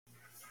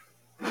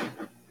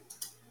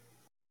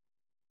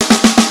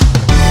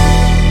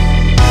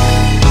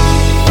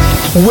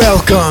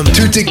Welcome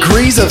to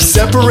Degrees of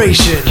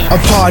Separation, a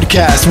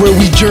podcast where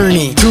we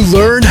journey to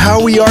learn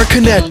how we are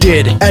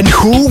connected and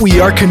who we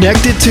are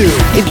connected to.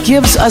 It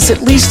gives us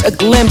at least a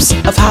glimpse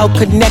of how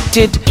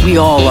connected we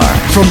all are.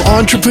 From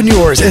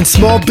entrepreneurs and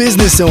small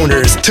business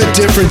owners to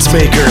difference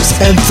makers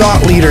and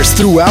thought leaders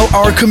throughout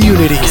our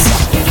communities.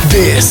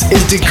 This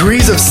is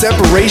Degrees of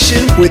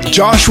Separation with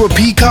Joshua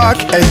Peacock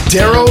and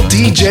Daryl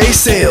DJ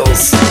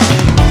Sales.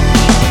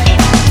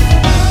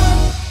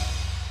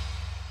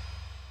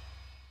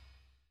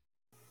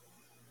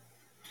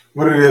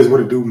 What it is,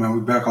 what it do, man.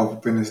 We back off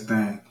up in this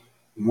thing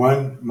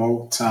one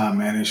more time,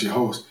 man. It's your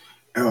host,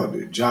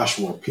 Elder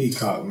Joshua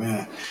Peacock,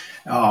 man.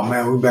 Oh,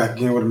 man, we back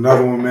again with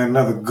another one, man.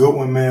 Another good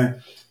one,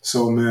 man.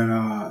 So,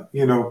 man,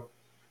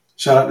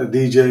 shout out to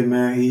DJ,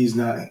 man. He's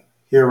not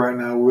here right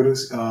now with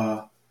us.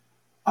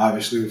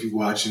 Obviously, if you're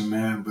watching,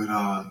 man. But,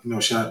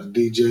 shout out to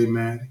DJ,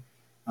 man.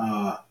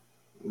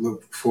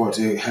 Look forward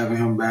to having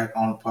him back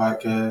on the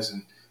podcast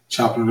and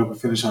chopping it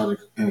up and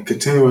and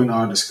continuing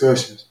our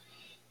discussions.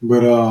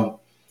 But,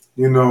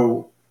 we're in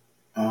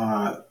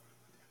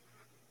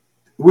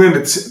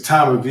the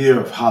time of year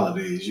of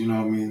holidays, you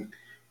know what I mean?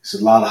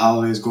 There's a lot of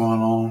holidays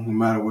going on, no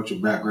matter what your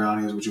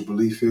background is, what your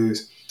belief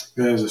is.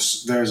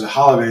 There's a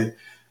holiday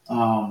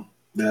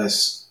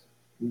that's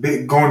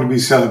going to be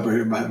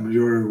celebrated by the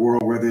majority of the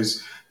world, whether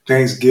it's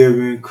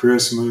Thanksgiving,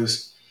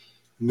 Christmas,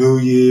 New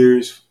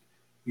Year's,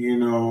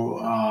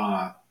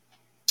 Hanukkah,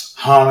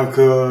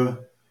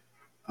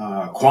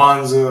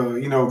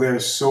 Kwanzaa.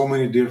 There's so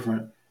many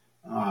different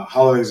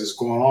holidays that's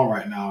going on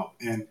right now.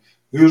 And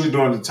usually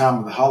during the time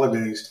of the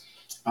holidays,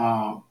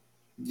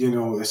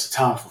 it's a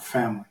time for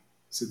family.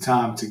 It's a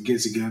time to get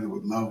together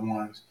with loved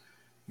ones,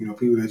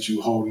 people that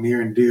you hold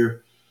near and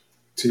dear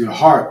to your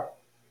heart,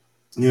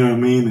 you know what I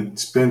mean? And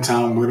spend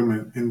time with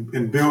them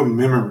and build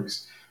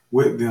memories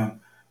with them.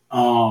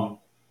 And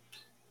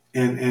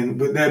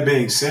with that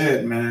being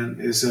said, man,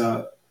 it's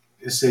a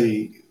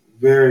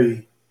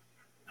very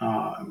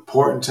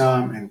important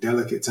time and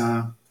delicate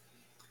time.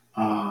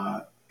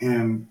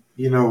 And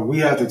we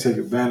have to take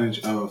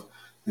advantage of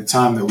the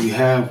time that we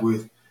have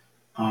with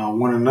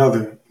one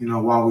another,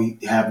 while we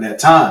have that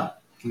time,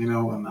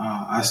 and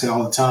I say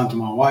all the time to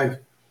my wife,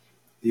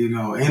 ain't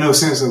no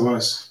sense of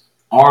us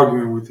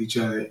arguing with each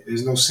other.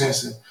 There's no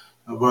sense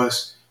of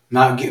us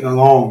not getting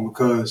along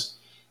because,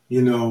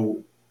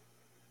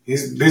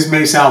 this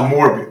may sound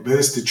morbid, but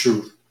it's the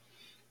truth.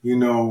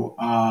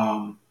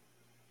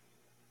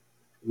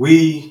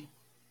 We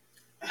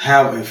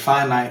have a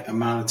finite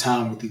amount of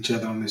time with each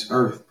other on this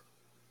earth,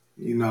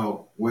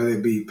 whether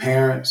it be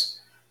parents,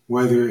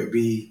 whether it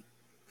be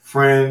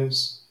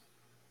friends,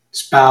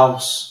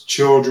 spouse,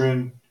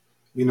 children,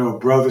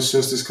 brothers,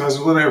 sisters,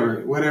 cousins,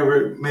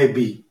 whatever it may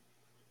be.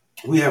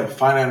 We have a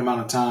finite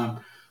amount of time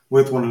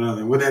with one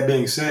another. With that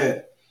being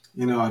said,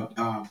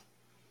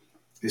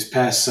 this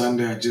past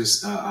Sunday,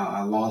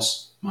 I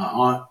lost my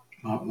aunt,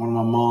 one of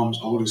my mom's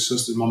oldest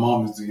sisters. My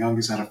mom is the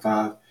youngest out of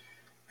 5,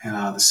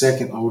 and the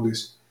second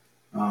oldest.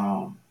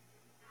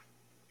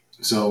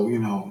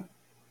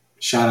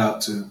 Shout out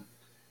to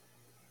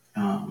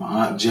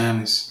my Aunt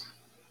Janice.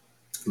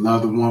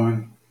 Love the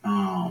woman.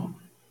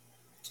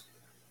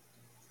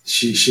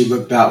 She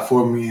looked out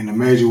for me in a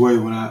major way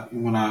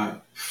when I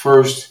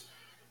first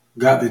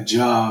got the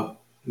job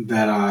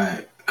that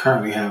I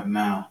currently have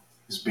now.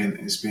 It's been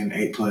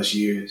 8+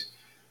 years.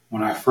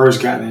 When I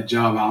first got that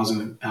job, I was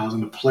in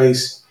a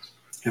place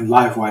in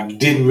life where I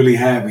didn't really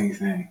have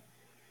anything.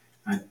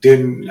 I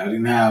didn't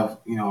have,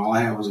 all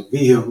I had was a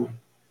vehicle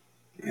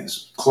and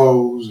some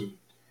clothes. And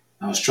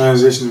I was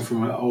transitioning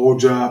from an old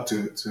job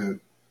to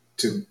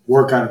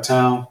work out of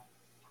town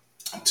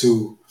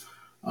to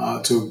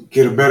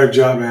get a better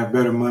job, to have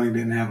better money,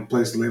 didn't have a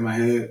place to lay my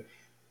head.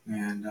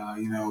 And,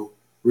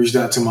 reached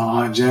out to my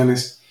Aunt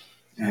Janice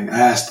and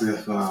asked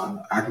if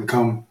I can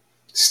come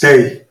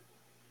stay,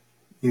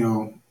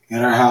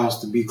 at her house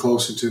to be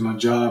closer to my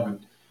job. And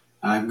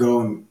I'd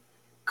go and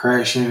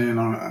crash in in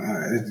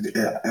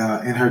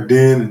her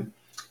den, and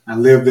I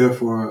lived there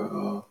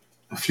for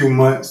a few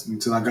months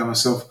until I got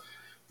myself,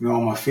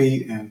 on my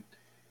feet. And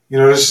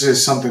this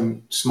is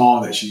something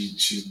small that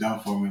she's done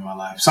for me in my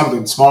life.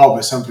 Something small,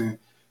 but something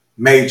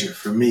major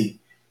for me.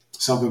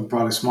 Something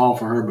probably small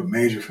for her, but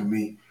major for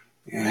me.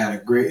 It had a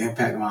great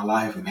impact on my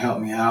life and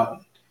helped me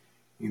out.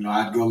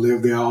 I'd go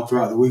live there all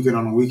throughout the weekend.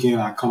 On the weekend,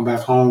 I'd come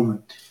back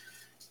home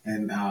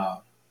and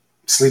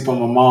sleep on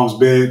my mom's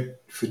bed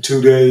for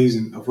 2 days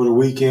and for the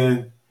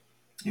weekend,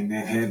 and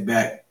then head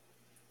back.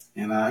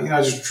 And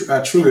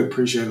I truly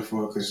appreciate her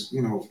for it because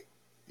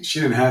she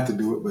didn't have to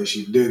do it, but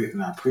she did it,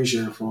 and I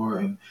appreciate her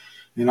for it.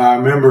 And I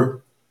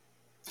remember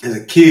as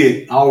a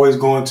kid always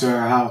going to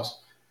her house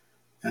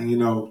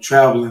and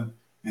traveling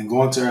and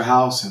going to her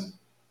house and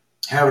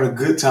having a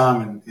good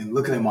time and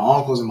looking at my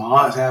uncles and my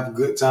aunts have a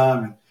good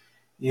time.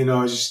 And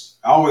I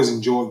always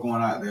enjoyed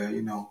going out there.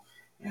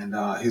 And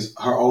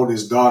her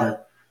oldest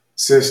daughter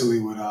Cicely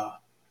would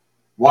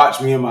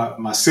watch me and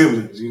my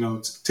siblings,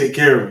 to take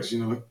care of us,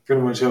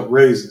 pretty much help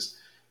raise us,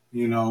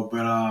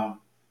 but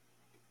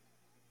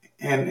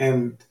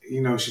and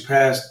she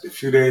passed a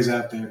few days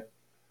after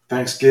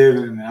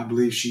Thanksgiving, and I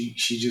believe she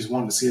just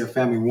wanted to see her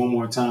family one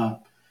more time,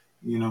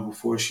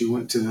 before she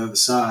went to the other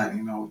side.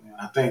 And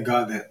I thank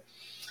God that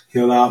He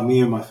allowed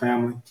me and my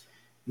family,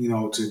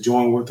 to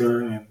join with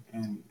her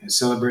and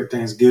celebrate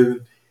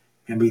Thanksgiving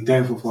and be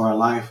thankful for her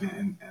life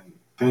and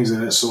things of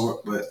that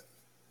sort. But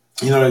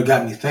it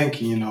got me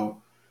thinking,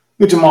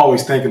 which I'm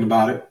always thinking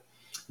about it.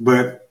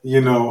 But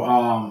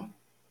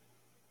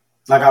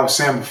like I was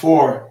saying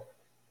before,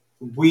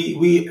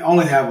 we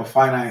only have a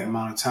finite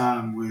amount of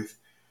time with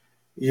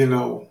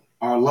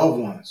our loved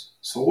ones.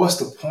 So what's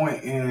the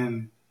point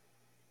in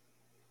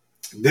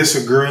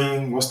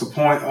disagreeing? What's the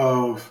point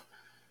of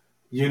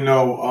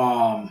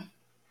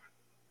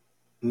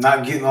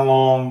not getting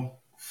along,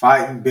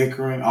 fighting,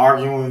 bickering,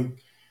 arguing,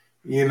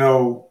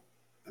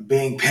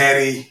 being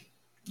petty,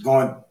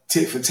 going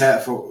tit for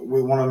tat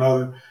with one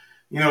another?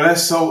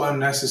 That's so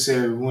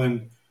unnecessary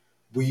when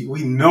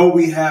we know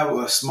we have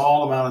a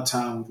small amount of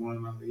time with one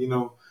another.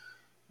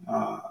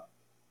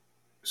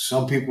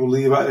 Some people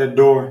leave out their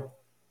door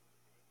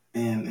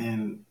and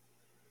in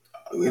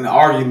an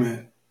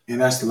argument, and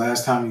that's the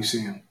last time you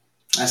see them.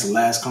 That's the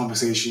last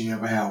conversation you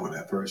ever had with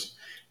that person.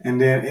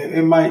 And then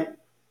it might,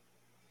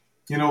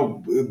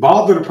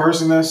 bother the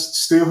person that's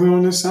still here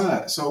on this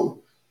side.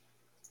 So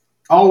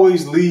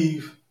always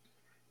leave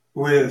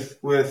with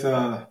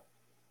good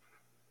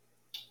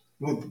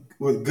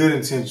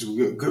intentions,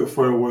 good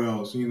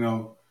farewells,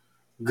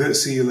 good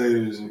see you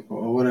laters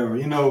or whatever.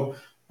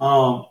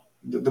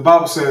 The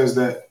Bible says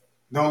that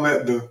don't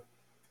let the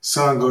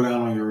sun go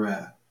down on your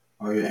wrath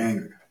or your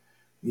anger.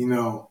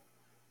 Don't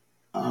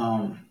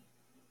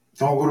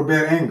go to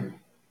bed angry.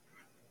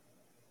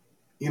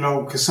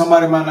 Because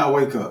somebody might not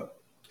wake up.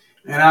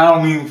 And I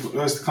don't mean for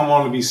us to come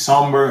on to be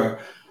somber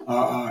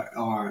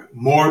or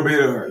morbid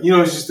or,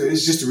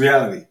 it's just a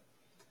reality.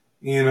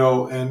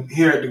 And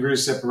here at Degree of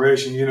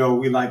Separation,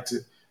 we like to,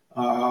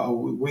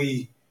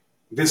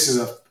 this is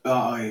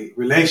a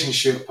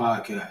relationship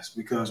podcast,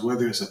 because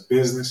whether it's a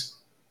business,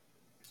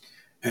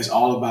 it's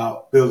all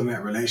about building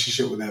that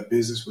relationship with that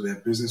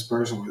business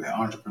person, with that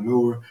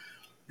entrepreneur,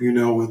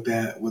 with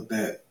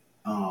that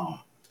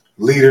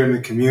leader in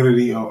the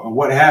community or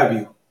what have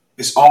you.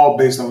 It's all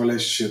based on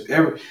relationship.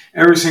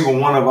 Every single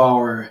one of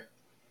our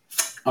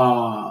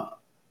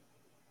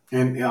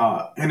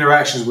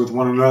interactions with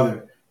one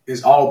another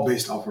is all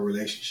based off a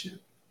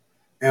relationship.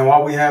 And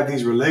while we have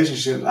these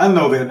relationships, I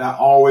know they're not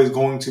always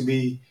going to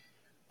be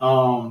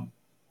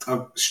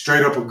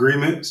straight up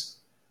agreements,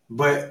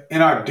 but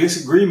in our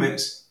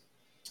disagreements,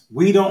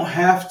 we don't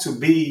have to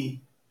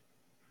be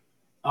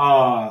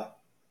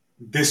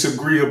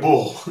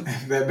disagreeable,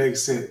 if that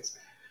makes sense.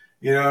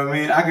 You know what I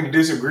mean? I can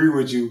disagree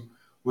with you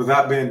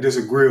without being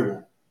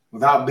disagreeable,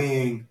 without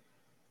being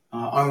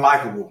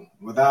unlikable,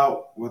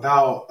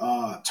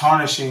 without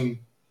tarnishing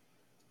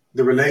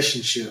the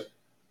relationship,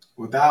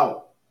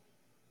 without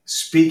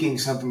speaking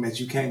something that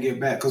you can't get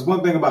back. Because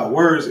one thing about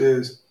words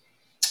is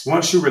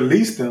once you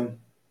release them,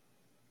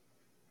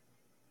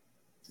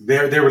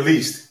 they're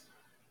released.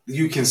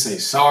 You can say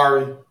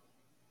sorry.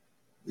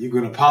 You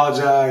can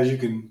apologize. You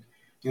can,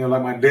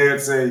 like my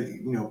dad say,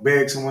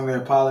 beg someone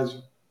their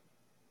apology.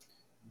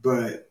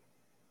 But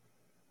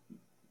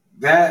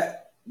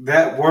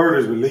that word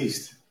is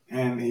released,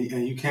 and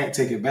you can't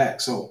take it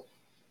back. So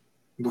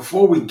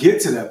before we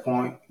get to that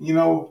point,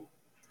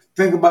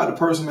 think about the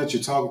person that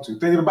you're talking to.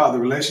 Thinking about the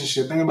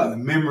relationship. Thinking about the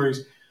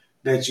memories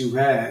that you've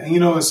had.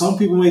 And, and some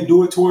people may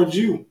do it towards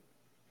you.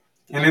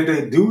 And if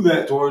they do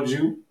that towards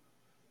you,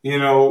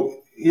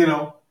 handle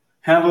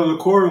it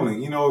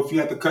accordingly. If you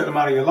have to cut them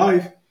out of your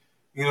life,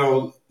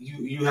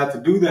 you have to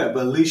do that.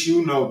 But at least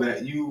you know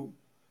that you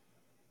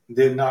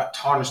did not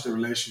tarnish the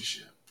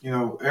relationship.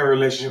 Every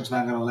relationship is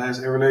not going to last.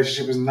 Every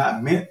relationship is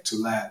not meant to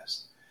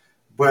last.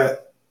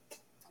 But,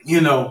 I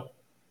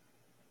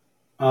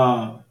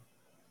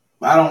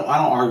don't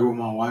argue with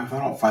my wife. I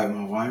don't fight with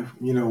my wife.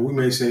 We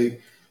may say,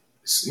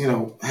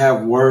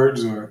 have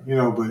words or,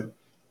 but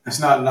it's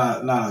not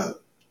a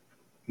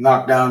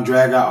knockdown,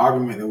 drag out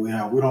argument that we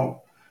have. We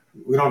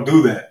don't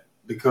do that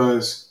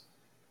because,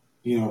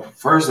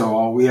 first of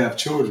all, we have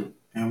children,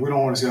 and we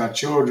don't want to see our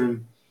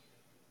children,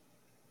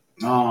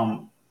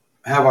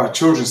 have our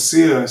children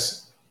see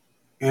us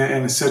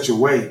in such a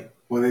way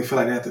where they feel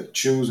like they have to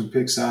choose and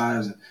pick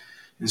sides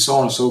and so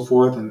on and so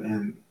forth,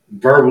 and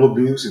verbal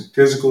abuse and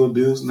physical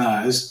abuse.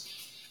 Nah,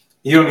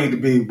 you don't need to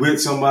be with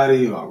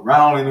somebody or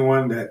around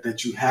anyone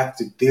that you have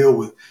to deal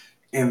with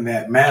in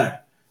that manner.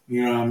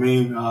 You know what I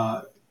mean?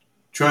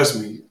 Trust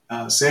me,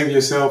 save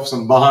yourself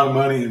some bond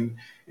money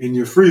and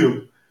your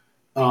freedom,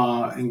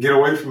 and get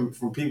away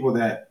from people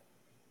that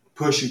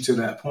push you to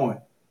that point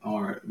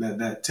or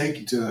that take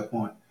you to that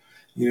point.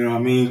 You know what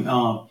I mean?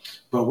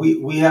 But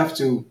we have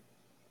to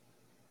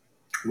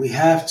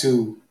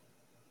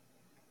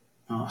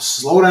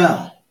slow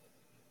down.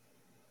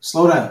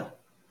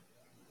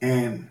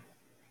 And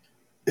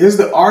is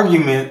the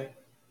argument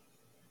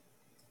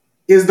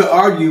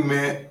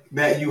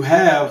that you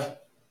have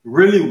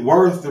really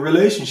worth the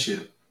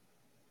relationship?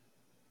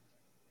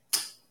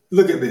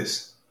 look at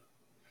this.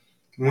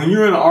 When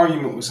you're in an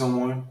argument with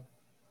someone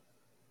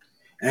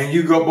and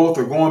you both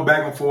are going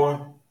back and forth,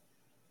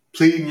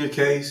 pleading your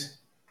case,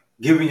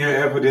 giving your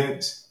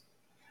evidence,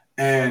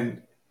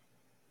 and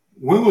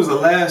when was the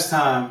last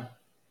time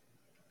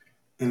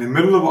in the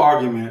middle of an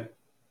argument,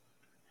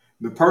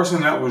 the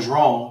person that was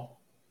wrong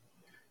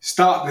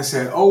stopped and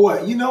said, oh,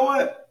 what? You know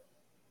what?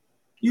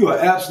 You are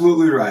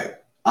absolutely right.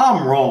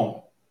 I'm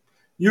wrong.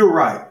 You're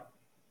right.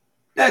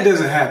 That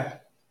doesn't happen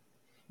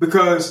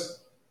because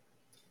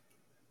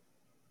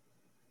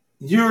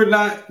you're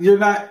not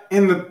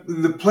in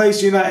the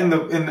place. You're not in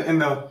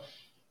the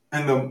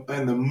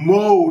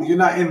mode. You're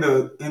not in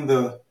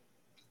the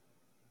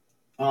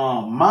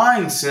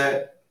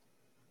mindset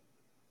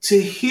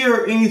to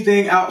hear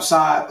anything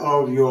outside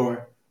of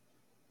your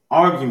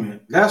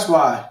argument. That's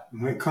why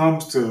when it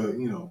comes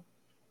to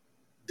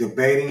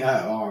debating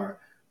or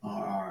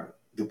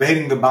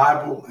debating the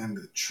Bible and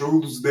the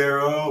truths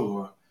thereof,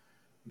 or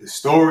the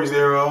stories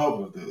thereof,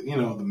 or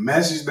the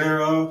message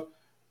thereof,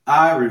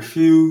 I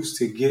refuse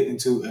to get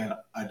into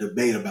a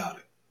debate about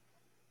it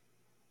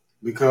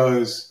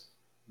because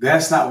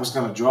that's not what's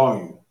going to draw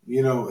you.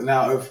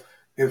 Now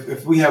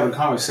if we have a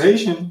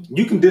conversation,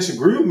 you can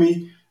disagree with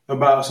me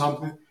about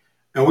something,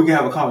 and we can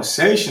have a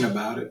conversation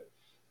about it.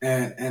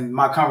 And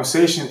my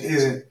conversation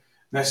isn't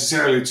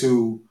necessarily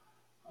to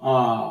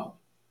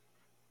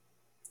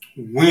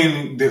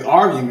win the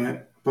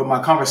argument, but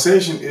my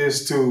conversation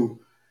is to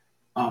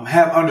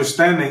have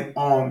understanding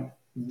on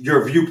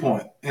your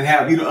viewpoint and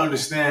have you to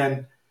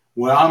understand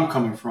where I'm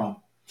coming from.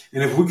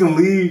 And if we can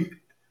leave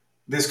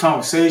this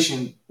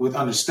conversation with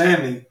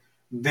understanding,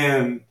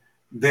 then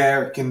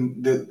it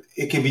can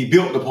be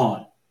built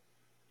upon.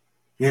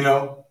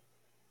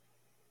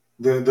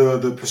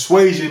 The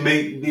persuasion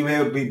may be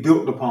able to be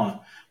built upon.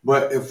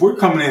 But if we're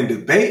coming in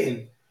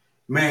debating,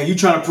 man, you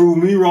trying to prove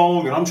me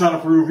wrong and I'm trying to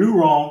prove you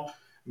wrong,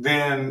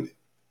 then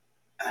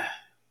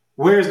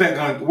where's that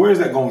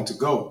going to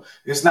go?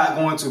 It's not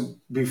going to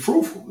be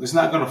fruitful. It's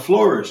not going to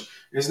flourish.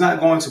 It's not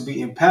going to be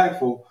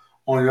impactful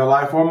on your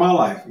life or my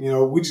life.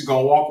 We're just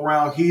going to walk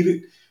around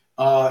heated,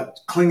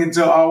 clinging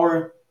to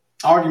our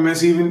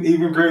arguments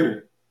even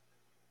greater.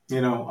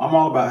 I'm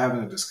all about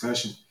having a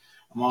discussion.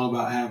 I'm all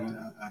about having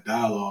a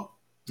dialogue,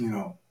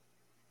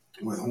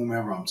 with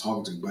whomever I'm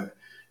talking to. But,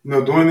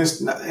 doing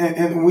this,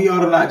 and we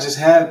ought to not just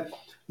have,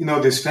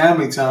 this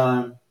family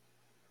time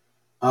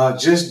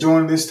just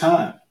during this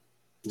time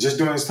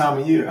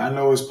of year. I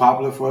know it's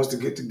popular for us to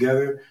get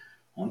together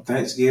on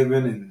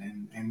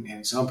Thanksgiving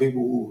and some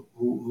people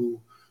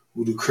who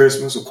do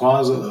Christmas or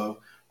Kwanzaa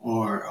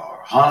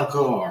or Hanukkah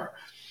or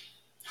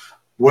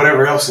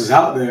whatever else is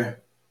out there.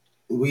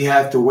 We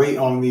have to wait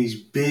on these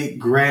big,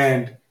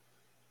 grand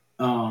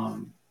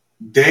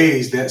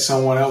days that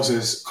someone else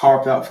has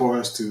carved out for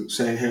us to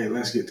say, hey,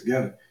 let's get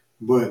together.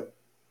 But,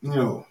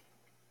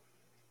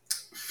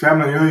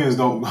 family reunions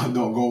don't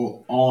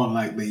go on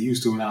like they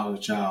used to when I was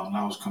a child, when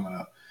I was coming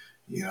up.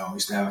 We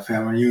used to have a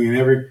family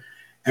reunion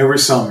every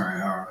summer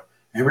or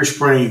every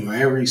spring or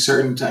every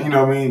certain time, you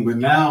know what I mean? But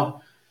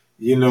now,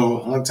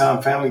 only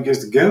time family gets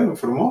together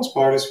for the most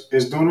part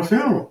is during a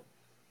funeral.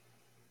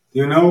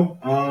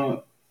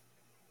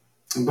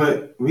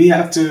 But we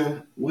have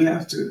to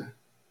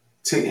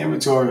take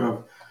inventory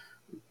of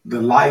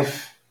the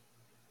life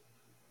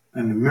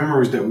and the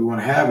memories that we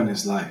want to have in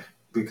this life,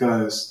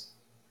 because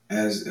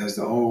as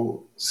the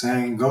old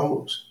saying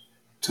goes,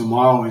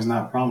 tomorrow is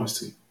not promised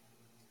to you.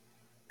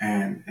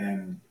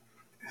 And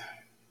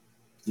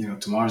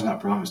tomorrow's not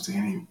promised to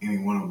any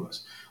one of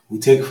us. We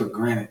take it for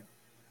granted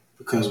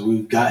because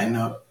we've gotten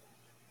up,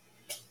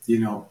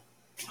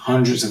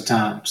 hundreds of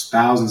times,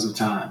 thousands of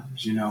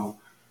times.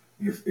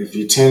 If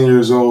you're 10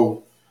 years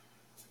old,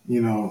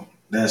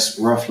 that's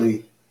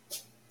roughly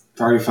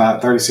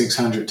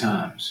 3,600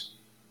 times,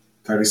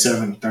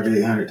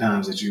 3,800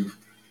 times that you've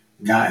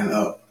gotten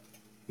up.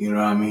 You know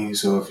what I mean?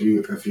 So if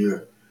you're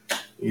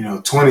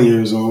 20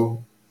 years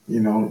old,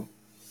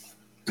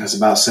 that's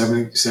about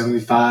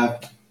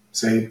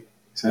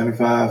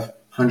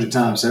 7,500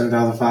 times,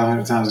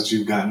 7,500 times that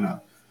you've gotten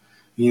up.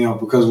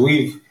 Because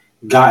we've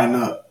gotten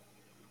up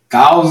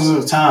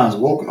thousands of times,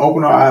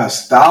 opened our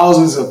eyes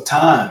thousands of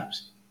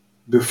times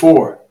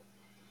before.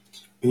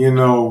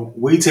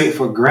 We take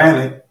for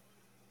granted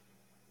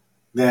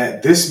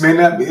that this may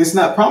not be, it's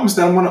not promised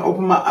that I'm going to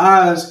open my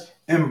eyes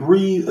and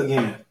breathe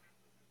again.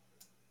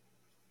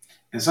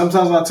 And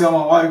sometimes I tell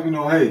my wife,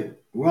 hey,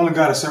 we only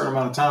got a certain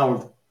amount of time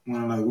with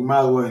one another. We might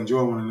as well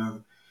enjoy one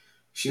another.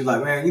 She's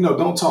like, man,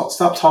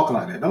 stop talking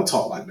like that. Don't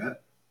talk like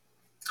that.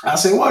 I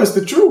say, well, it's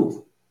the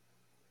truth.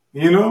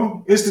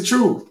 It's the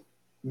truth.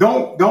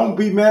 Don't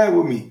be mad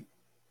with me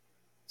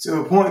to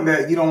the point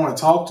that you don't want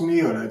to talk to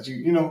me, or that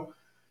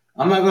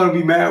I'm not going to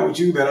be mad with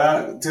you to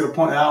the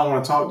point that I don't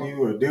want to talk to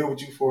you or deal with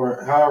you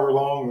for however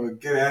long or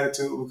get an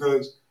attitude,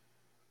 because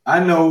I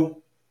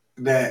know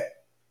that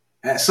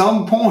at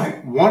some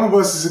point, one of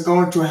us is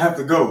going to have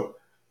to go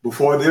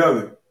before the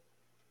other.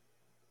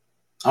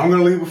 I'm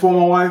going to leave before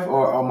my wife,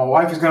 or my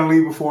wife is going to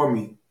leave before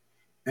me.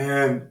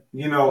 And,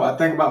 I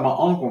think about my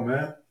uncle,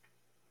 man.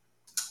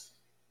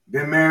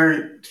 Been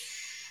married.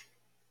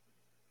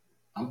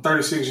 I'm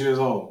 36 years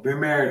old. Been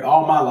married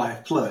all my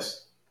life plus.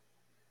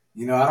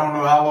 I don't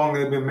know how long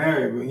they've been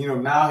married, but,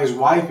 now his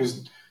wife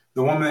is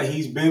the woman that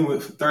he's been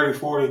with for 30,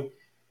 40,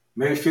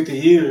 maybe 50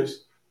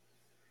 years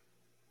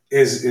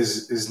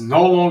is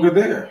no longer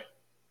there.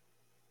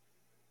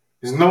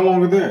 Is no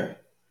longer there.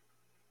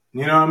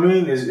 You know what I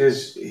mean? To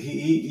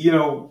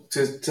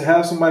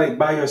have somebody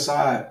by your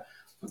side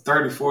for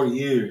 30, 40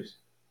 years,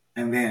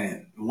 and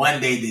then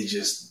one day they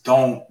just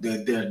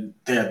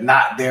they're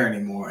not there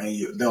anymore,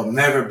 and they'll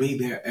never be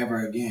there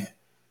ever again.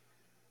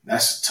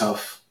 That's a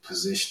tough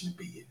position to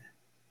be in.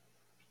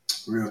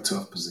 Real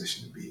tough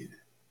position to be in.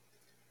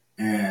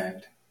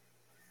 And,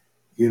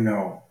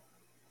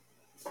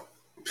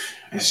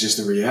 it's just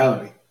the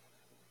reality.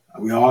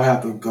 We all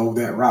have to go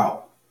that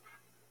route.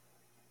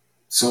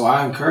 So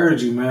I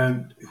encourage you,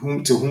 man,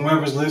 to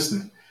whomever's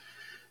listening,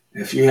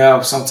 if you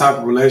have some type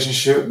of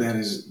relationship that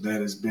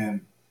has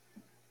been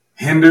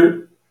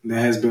hindered, that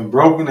has been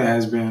broken,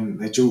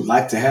 that you would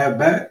like to have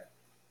back,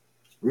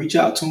 reach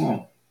out to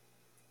them.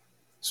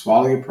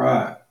 Swallow your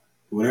pride,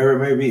 whatever it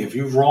may be. If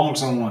you've wronged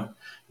someone,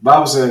 the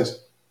Bible says,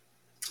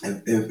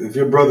 if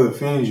your brother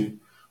offends you,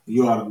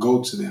 you ought to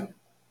go to them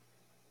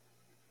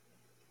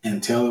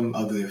and tell them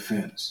of the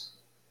offense,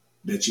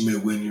 that you may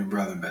win your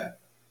brother back.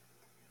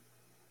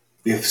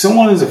 If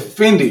someone has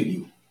offended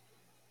you,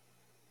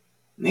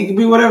 it can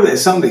be whatever.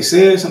 It's something they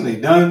said, something they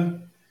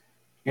done.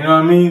 You know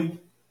what I mean?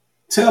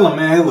 Tell them,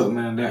 man, hey, look,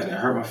 man, that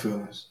hurt my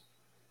feelings.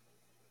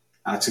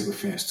 I took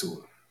offense to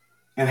it.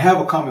 And have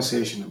a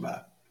conversation about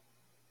it.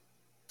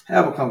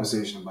 Have a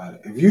conversation about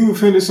it. If you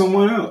offended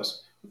someone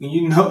else,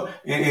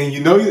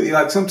 and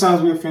like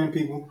sometimes we offend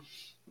people,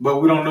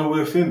 but we don't know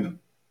we offend them.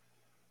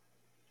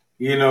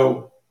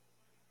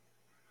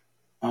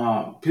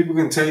 People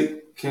you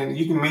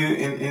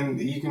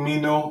can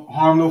mean no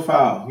harm, no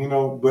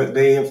foul, but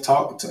they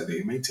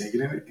may take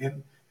it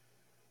in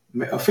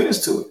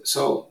offense to it.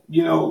 So,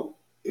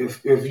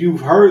 if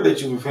you've heard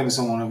that you've offended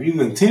someone, if you've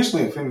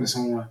intentionally offended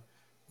someone,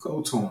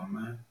 go to them,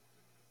 man.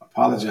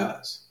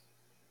 Apologize.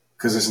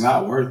 Because it's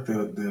not worth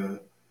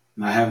the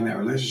not having that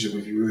relationship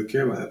if you really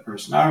care about that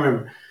person. I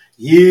remember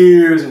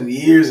years and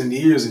years and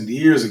years and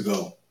years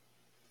ago,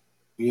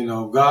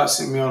 God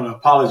sent me on an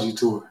apology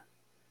tour.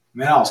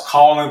 Man, I was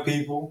calling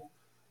people.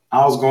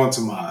 I was going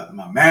to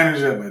my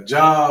manager at my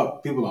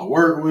job, people I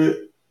work with,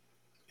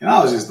 and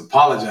I was just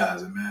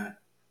apologizing, man.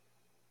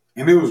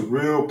 And it was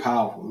real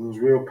powerful. It was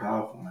real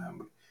powerful, man.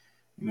 But,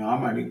 I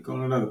might need to go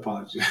on another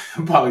apology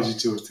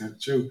tour to tell the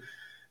truth.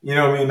 You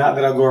know what I mean? Not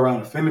that I go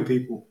around offending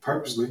people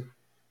purposely,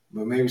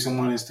 but maybe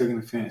someone is taking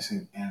offense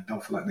and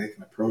don't feel like they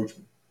can approach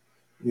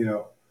me,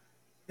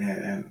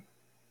 And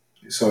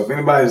so if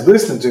anybody's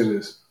listening to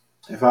this,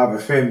 if I've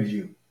offended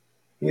you,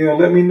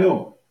 let me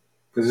know.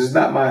 Because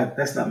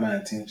that's not my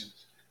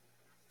intentions.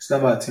 It's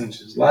not my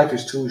intentions. Life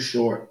is too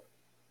short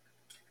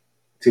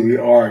to be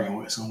arguing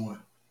with someone.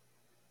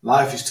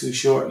 Life is too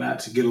short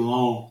not to get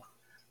along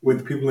with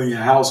the people in your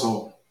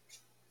household.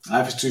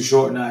 Life is too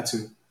short not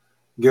to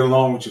get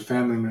along with your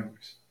family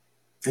members.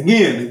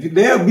 Again, if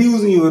they're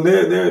abusing you and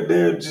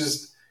they're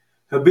just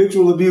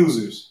habitual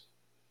abusers,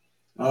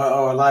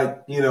 or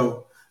like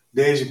Dave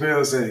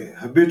Chappelle say,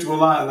 habitual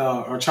line,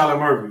 or Charlie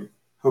Murphy,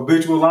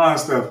 habitual line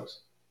stuffers,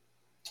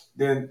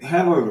 then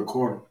handle it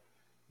accordingly.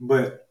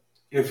 But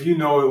if you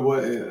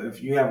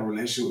if you have a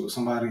relationship with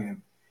somebody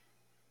and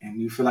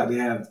you feel like they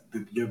have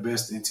your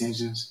best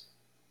intentions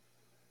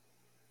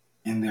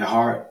in their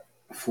heart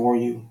for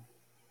you,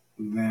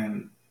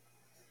 then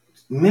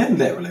mend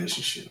that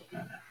relationship,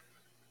 man.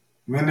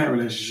 Mend that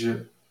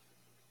relationship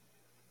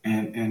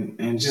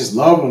and just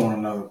love one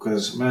another.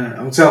 Because, man,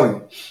 I'm telling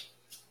you,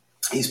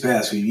 these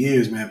past few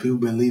years, man, people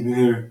been leaving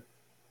here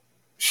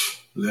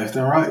left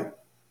and right.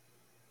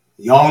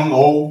 Young,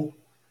 old,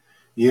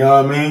 you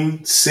know what I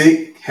mean?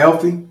 Sick,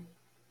 healthy.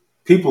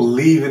 People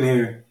leaving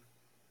here.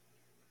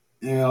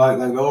 Like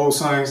the old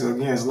sayings, again,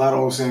 there's a lot of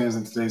old sayings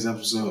in today's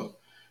episode.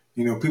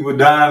 People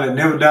dying that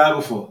never died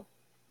before.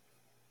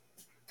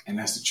 And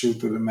that's the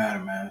truth of the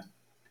matter, man.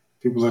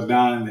 People are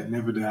dying that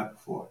never died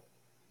before.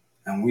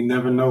 And we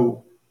never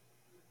know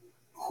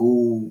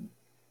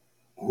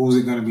who's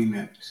it going to be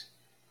next.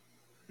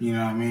 You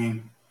know what I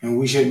mean? And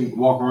we shouldn't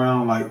walk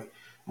around like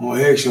on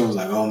eggshells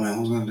like, oh, man,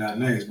 who's going to die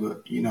next?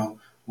 But,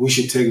 we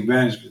should take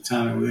advantage of the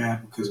time that we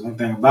have, because one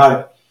thing about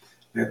it,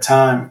 that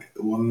time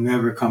will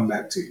never come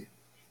back to you.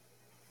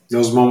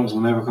 Those moments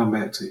will never come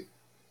back to you.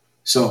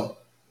 So,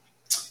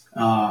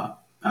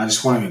 I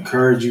just want to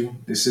encourage you.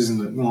 This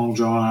isn't a long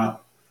drawn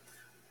out,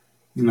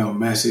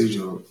 message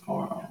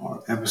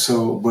or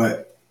episode,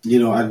 but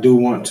I do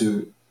want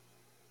to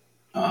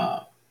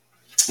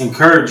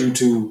encourage you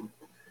to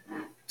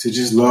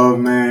just love,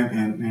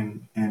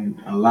 man, and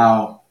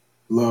allow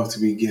love to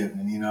be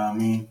given. You know what I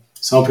mean?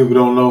 Some people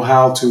don't know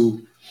how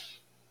to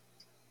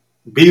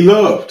be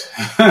loved.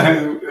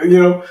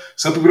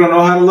 Some people don't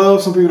know how to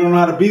love. Some people don't know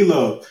how to be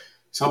loved.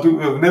 Some people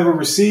have never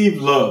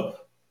received love.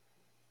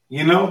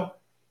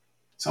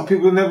 Some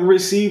people have never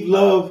received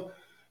love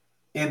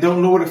and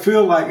don't know what it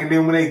feels like. And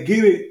then when they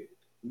get it,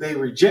 they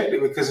reject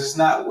it because it's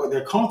not what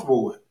they're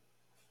comfortable with.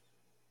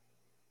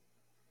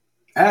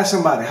 Ask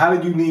somebody, how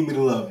do you need me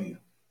to love you?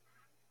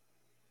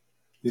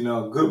 You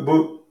know, a good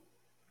book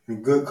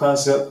and good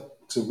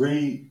concept to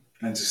read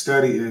and to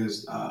study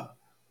is the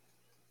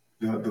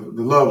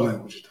love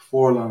languages, the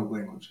 4 love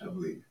language, I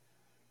believe.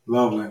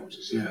 Love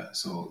languages, yeah.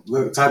 So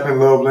look, type in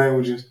love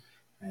languages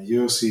and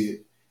you'll see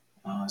it.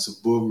 It's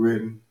a book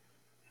written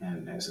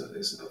and it's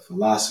a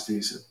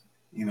philosophy.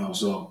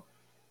 So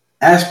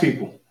ask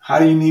people, how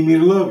do you need me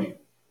to love you?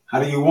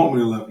 How do you want me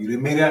to love you? They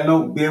may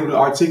not be able to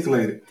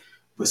articulate it,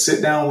 but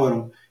sit down with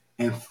them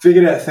and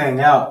figure that thing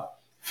out.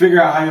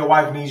 Figure out how your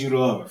wife needs you to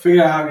love her.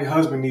 Figure out how your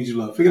husband needs you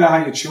to love her. Figure out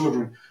how your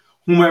children,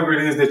 whomever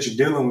it is that you're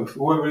dealing with,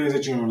 whoever it is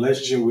that you're in a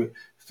relationship with,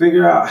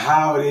 figure out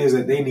how it is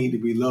that they need to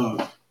be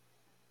loved.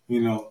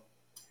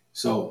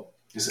 So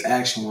it's an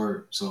action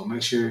word. So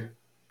make sure,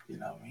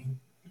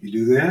 you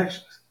do the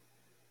actions.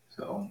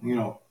 So,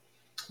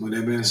 with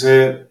that being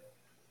said,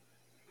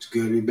 it's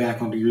good to be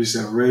back on Degrees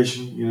of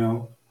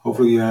Separation.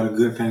 Hopefully you had a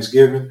good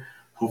Thanksgiving.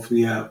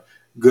 Hopefully you have a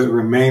good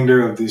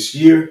remainder of this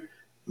year.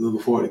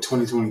 Looking forward to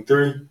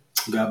 2023.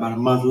 We got about a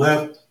month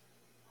left.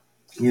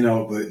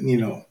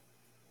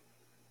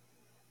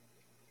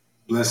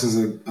 Blessings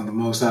of the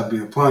Most High be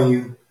upon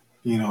you.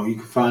 You can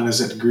find us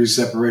at Degrees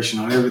of Separation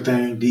on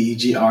everything.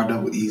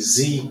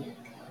 DEGREEZ.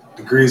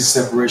 Degrees of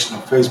Separation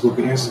on Facebook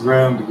and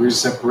Instagram. Degrees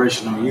of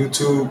Separation on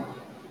YouTube.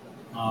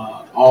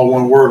 All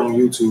one word on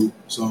YouTube.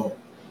 So,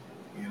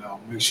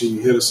 make sure you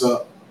hit us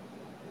up.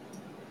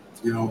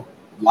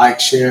 Like,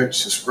 share,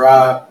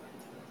 subscribe,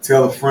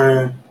 tell a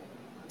friend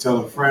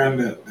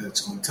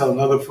that's going to tell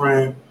another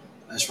friend.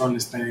 Let's run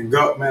this thing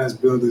up, man. Let's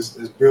build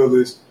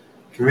this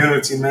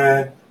community,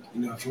 man.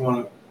 If you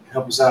want to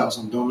help us out with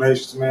some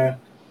donations, man,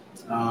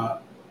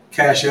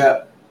 Cash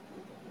App,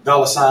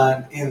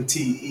 $NTELLECT,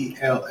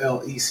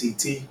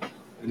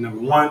 the number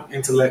 1,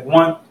 Intellect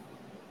 1,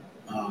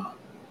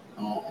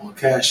 on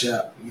Cash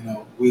App.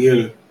 We're here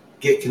to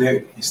get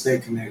connected and stay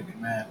connected,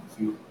 man. If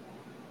you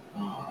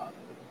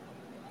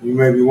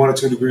may be 1 or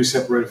 2 degrees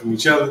separated from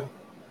each other,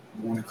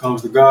 but when it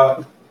comes to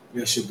God,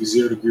 there should be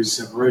 0 degrees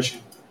of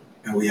separation,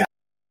 and we out.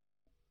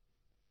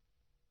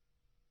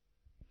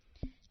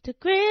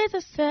 Degrees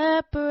of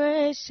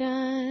separation,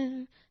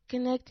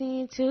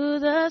 connecting to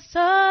the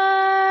sun.